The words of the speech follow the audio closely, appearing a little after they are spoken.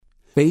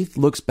Faith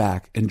looks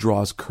back and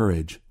draws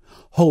courage.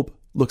 Hope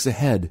looks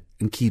ahead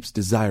and keeps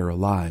desire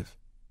alive.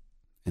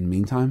 And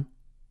meantime?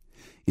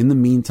 In the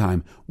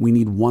meantime, we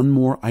need one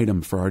more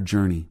item for our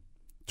journey.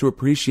 To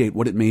appreciate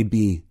what it may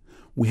be,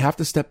 we have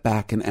to step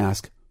back and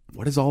ask,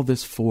 what is all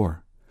this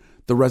for?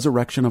 The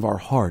resurrection of our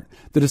heart,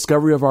 the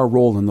discovery of our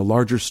role in the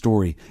larger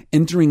story,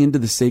 entering into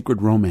the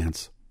sacred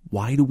romance.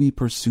 Why do we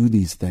pursue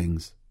these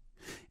things?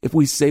 If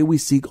we say we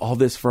seek all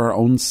this for our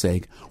own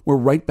sake, we're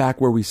right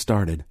back where we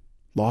started,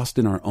 lost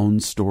in our own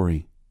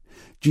story.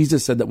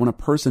 Jesus said that when a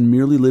person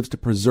merely lives to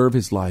preserve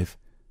his life,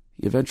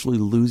 he eventually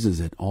loses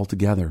it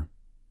altogether.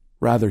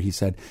 Rather, he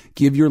said,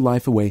 give your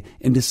life away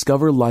and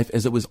discover life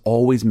as it was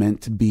always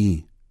meant to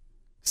be.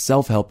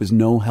 Self-help is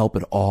no help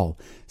at all.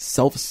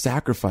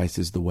 Self-sacrifice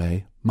is the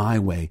way, my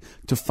way,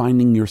 to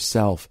finding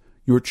yourself,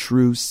 your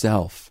true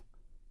self.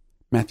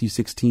 Matthew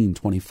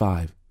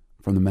 16:25,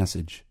 from the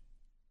Message.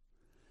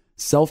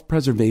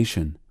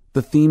 Self-preservation,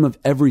 the theme of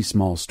every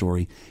small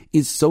story,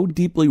 is so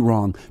deeply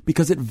wrong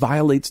because it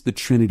violates the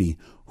Trinity,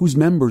 whose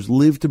members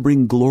live to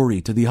bring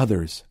glory to the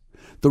others.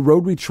 The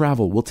road we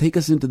travel will take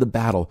us into the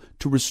battle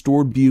to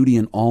restore beauty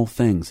in all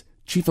things,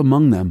 chief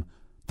among them,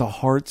 the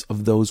hearts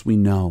of those we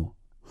know.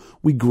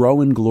 We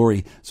grow in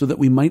glory so that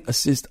we might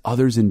assist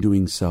others in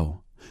doing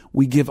so.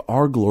 We give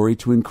our glory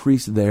to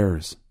increase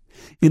theirs.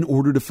 In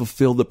order to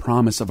fulfill the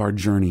promise of our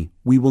journey,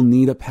 we will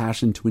need a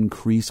passion to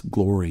increase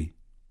glory.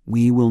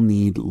 We will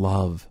need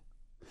love,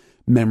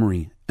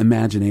 memory,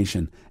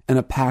 imagination, and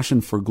a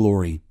passion for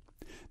glory.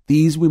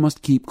 These we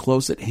must keep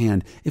close at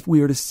hand if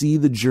we are to see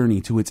the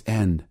journey to its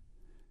end.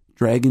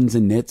 Dragons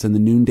and nits and the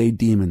noonday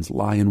demons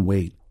lie in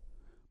wait.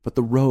 But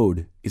the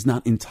road is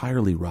not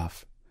entirely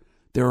rough.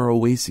 There are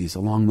oases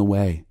along the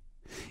way.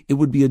 It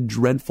would be a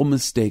dreadful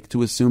mistake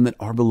to assume that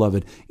our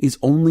beloved is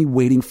only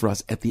waiting for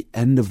us at the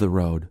end of the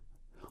road.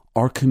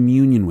 Our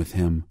communion with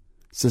him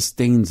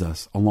sustains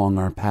us along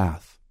our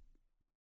path.